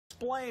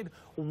explained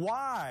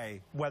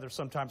why weather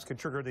sometimes can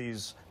trigger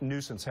these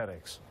nuisance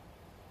headaches.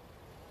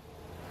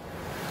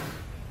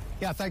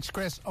 Yeah, thanks,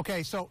 Chris.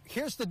 Okay, so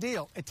here's the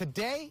deal.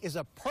 Today is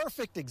a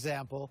perfect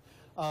example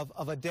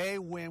of a day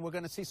when we're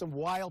going to see some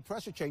wild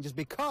pressure changes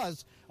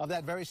because of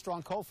that very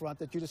strong cold front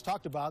that you just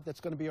talked about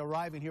that's going to be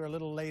arriving here a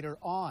little later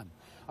on.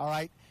 All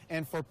right?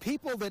 And for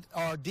people that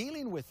are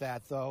dealing with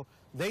that, though,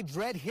 they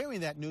dread hearing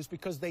that news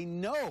because they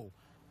know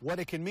what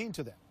it can mean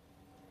to them.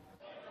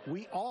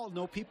 We all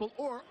know people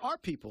or are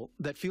people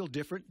that feel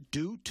different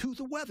due to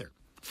the weather.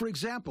 For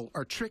example,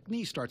 our trick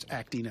knee starts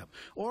acting up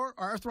or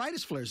our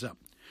arthritis flares up.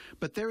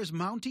 But there is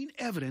mounting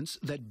evidence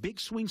that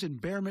big swings in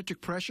barometric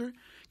pressure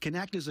can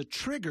act as a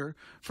trigger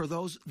for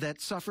those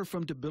that suffer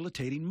from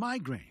debilitating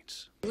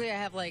migraines. I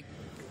have like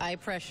eye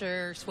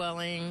pressure,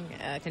 swelling,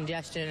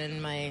 congestion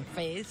in my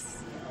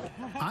face.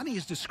 Ani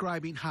is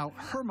describing how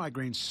her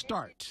migraines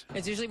start.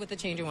 It's usually with the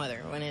change in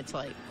weather when it's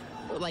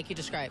like you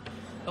described.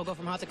 It'll go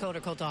from hot to cold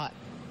or cold to hot.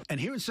 And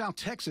here in South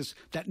Texas,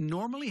 that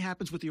normally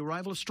happens with the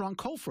arrival of strong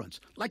cold fronts,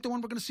 like the one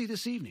we're going to see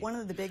this evening. One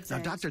of the big things. Now,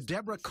 Dr.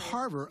 Deborah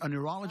Carver, a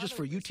neurologist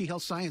for UT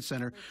Health Science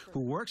Center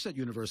who works at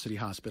University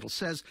Hospital,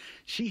 says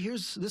she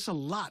hears this a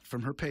lot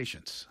from her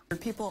patients.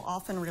 People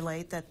often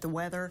relate that the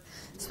weather,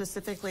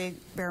 specifically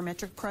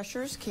barometric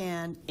pressures,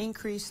 can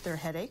increase their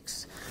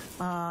headaches.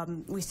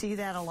 We see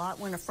that a lot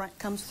when a front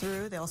comes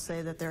through. They'll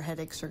say that their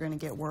headaches are going to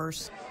get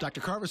worse.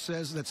 Dr. Carver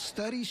says that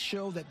studies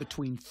show that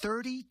between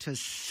 30 to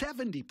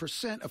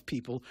 70% of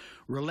people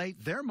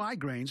relate their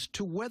migraines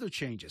to weather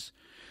changes.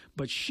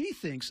 But she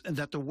thinks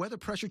that the weather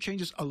pressure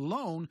changes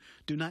alone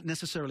do not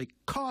necessarily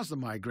cause the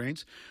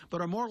migraines,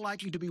 but are more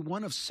likely to be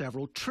one of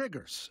several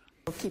triggers.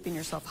 Keeping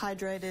yourself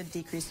hydrated,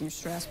 decreasing your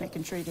stress,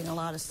 making sure you're getting a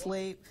lot of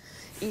sleep,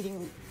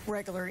 eating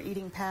regular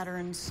eating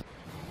patterns.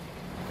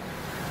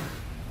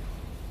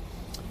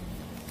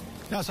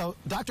 Now, so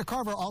Dr.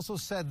 Carver also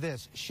said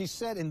this. She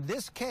said in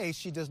this case,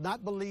 she does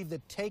not believe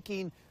that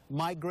taking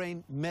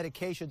migraine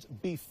medications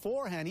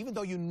beforehand, even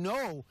though you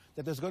know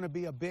that there's going to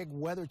be a big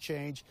weather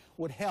change,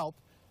 would help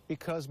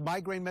because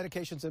migraine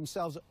medications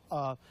themselves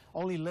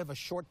only live a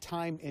short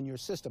time in your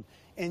system.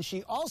 And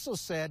she also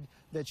said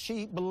that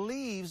she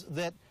believes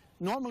that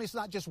normally it's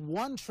not just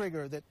one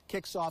trigger that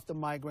kicks off the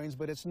migraines,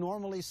 but it's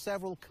normally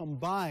several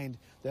combined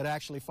that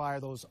actually fire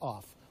those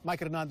off. Mike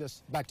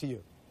Hernandez, back to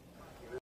you.